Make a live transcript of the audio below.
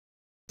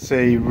It's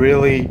a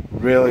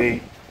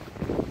really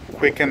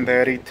quick and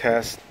dirty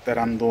test that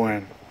I'm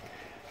doing.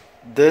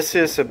 This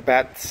is a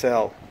bat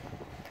cell.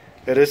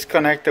 It is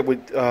connected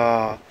with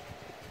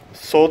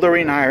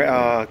soldering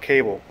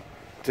cable.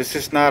 This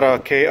is not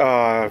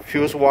a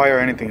fuse wire or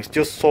anything. It's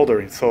just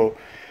soldering. So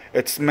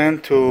it's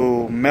meant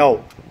to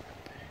melt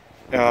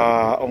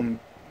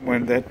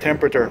when the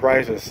temperature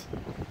rises.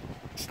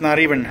 It's not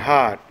even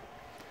hot.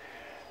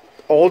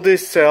 All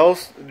these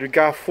cells, we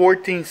got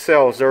 14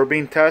 cells. They're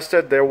being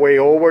tested. They weigh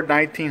over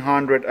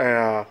 1900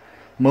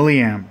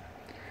 milliamp.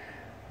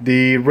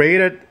 The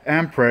rated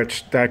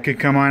amperage that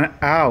could come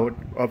out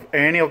of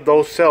any of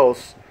those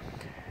cells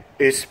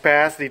is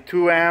past the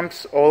 2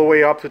 amps all the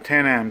way up to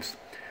 10 amps.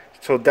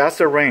 So that's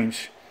the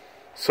range.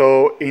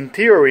 So in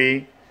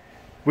theory,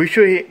 we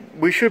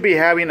should be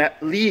having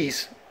at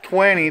least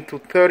 20 to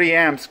 30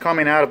 amps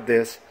coming out of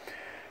this,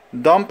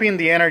 dumping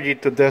the energy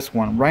to this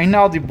one. Right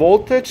now the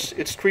voltage,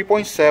 it's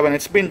 3.7.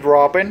 It's been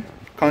dropping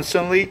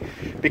constantly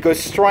because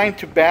it's trying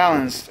to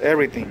balance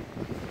everything.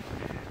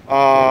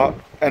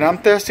 And I'm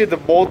testing the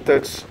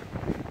voltage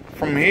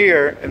from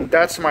here, and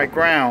that's my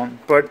ground.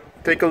 But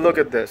take a look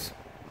at this.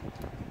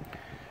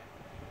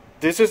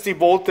 This is the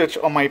voltage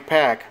on my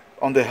pack,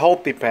 on the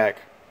healthy pack.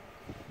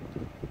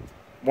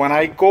 When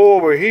I go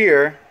over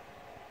here,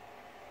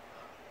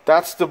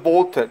 that's the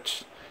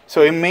voltage.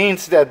 So it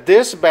means that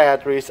this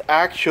battery is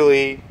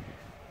actually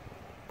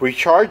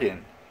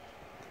recharging.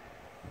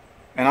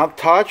 And I'm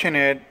touching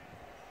it.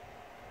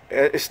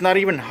 It's not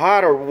even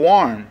hot or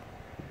warm.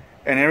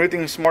 And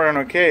everything's more than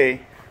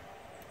okay.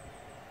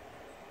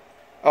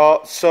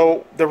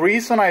 So the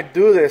reason I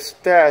do this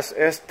test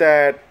is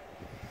that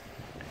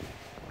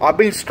I've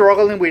been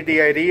struggling with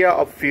the idea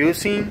of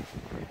fusing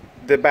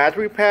the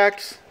battery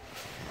packs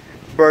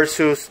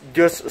versus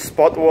just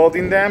spot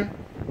welding them.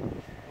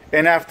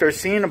 And after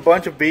seeing a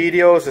bunch of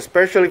videos,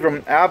 especially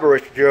from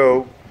Average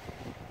Joe,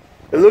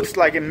 it looks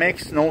like it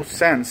makes no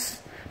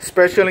sense,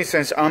 especially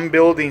since I'm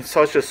building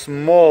such a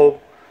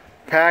small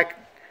pack.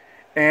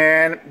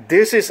 And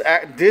this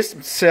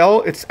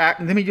cell,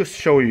 let me just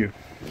show you.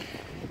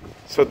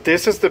 So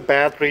this is the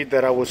battery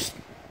that I was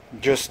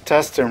just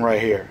testing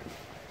right here.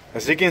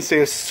 As you can see,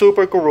 it's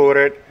super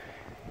corroded,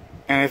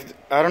 and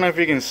I don't know if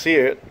you can see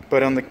it,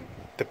 but on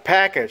the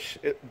package,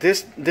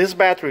 this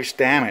battery is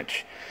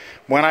damaged.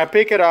 When I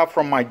pick it up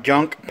from my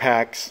junk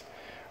packs,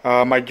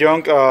 my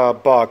junk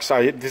box,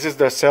 this is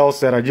the cells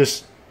that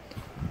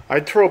I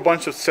throw a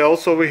bunch of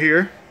cells over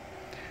here.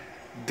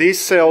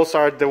 These cells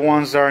are the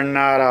ones that are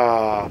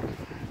not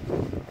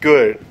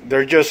good.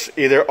 They're just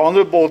either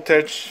under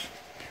voltage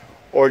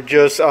or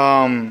just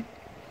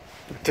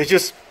they're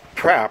just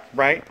crap,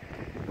 right?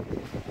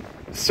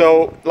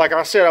 So like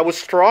I said, I was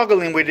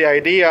struggling with the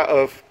idea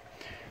of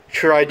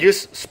should I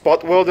just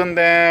spot weld on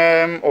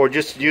them or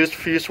just use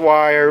fuse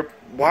wire.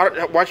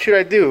 What should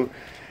I do?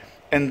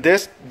 And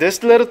this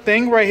little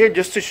thing right here,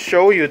 just to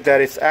show you that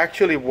it's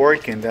actually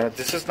working, that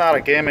this is not a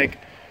gimmick.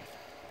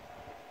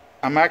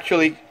 I'm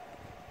actually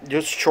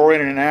just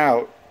shorting it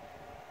out.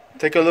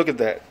 Take a look at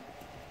that.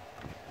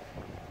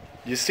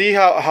 You see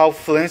how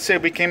flimsy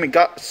it became? It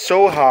got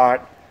so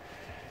hot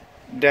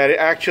that it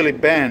actually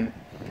bent.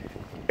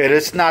 It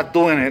is not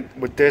doing it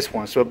with this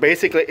one. So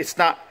basically it's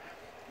not,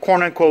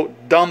 quote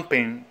unquote,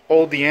 dumping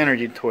all the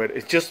energy to it.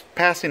 It's just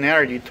passing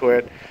energy to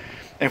it.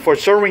 And for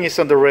some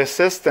reason the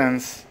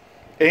resistance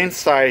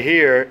inside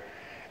here,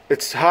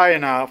 it's high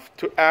enough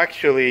to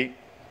actually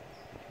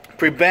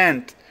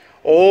prevent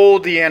all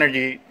the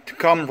energy to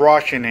come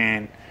rushing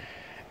in.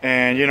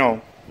 And you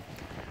know,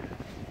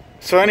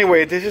 so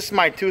anyway, this is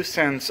my 2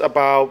 cents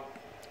about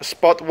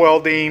spot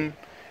welding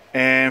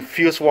and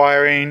fuse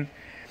wiring.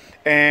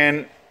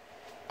 And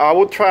I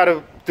will try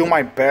to do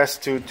my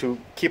best to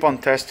keep on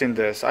testing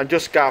this. I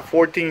just got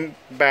 14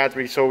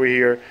 batteries over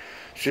here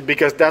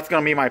because that's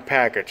gonna be my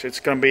package. It's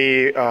gonna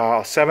be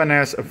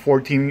 7S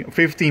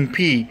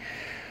 15P.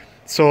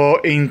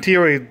 So in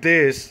theory,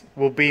 this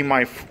will be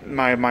my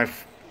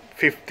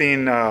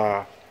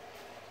 15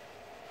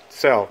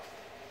 cell.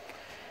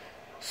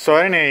 So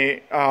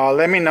anyway,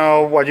 let me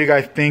know what you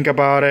guys think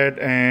about it,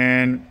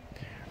 and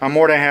I'm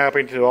more than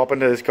happy to open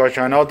the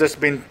discussion. I know this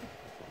has been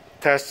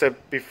tested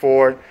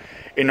before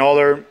in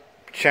other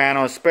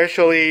channels,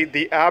 especially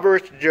the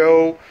Average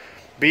Joe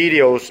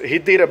videos. He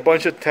did a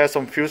bunch of tests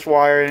on fuse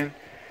wiring,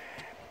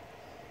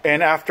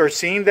 and after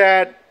seeing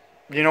that,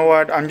 you know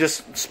what, I'm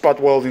just spot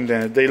welding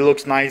them. They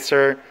look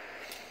nicer.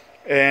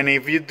 And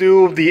if you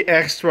do the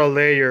extra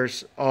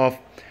layers of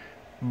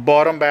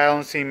bottom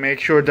balancing, make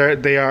sure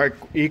that they are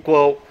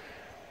equal.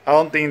 I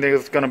don't think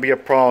there's gonna be a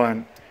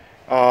problem.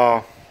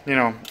 You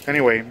know,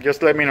 anyway,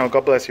 just let me know.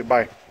 God bless you.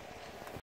 Bye.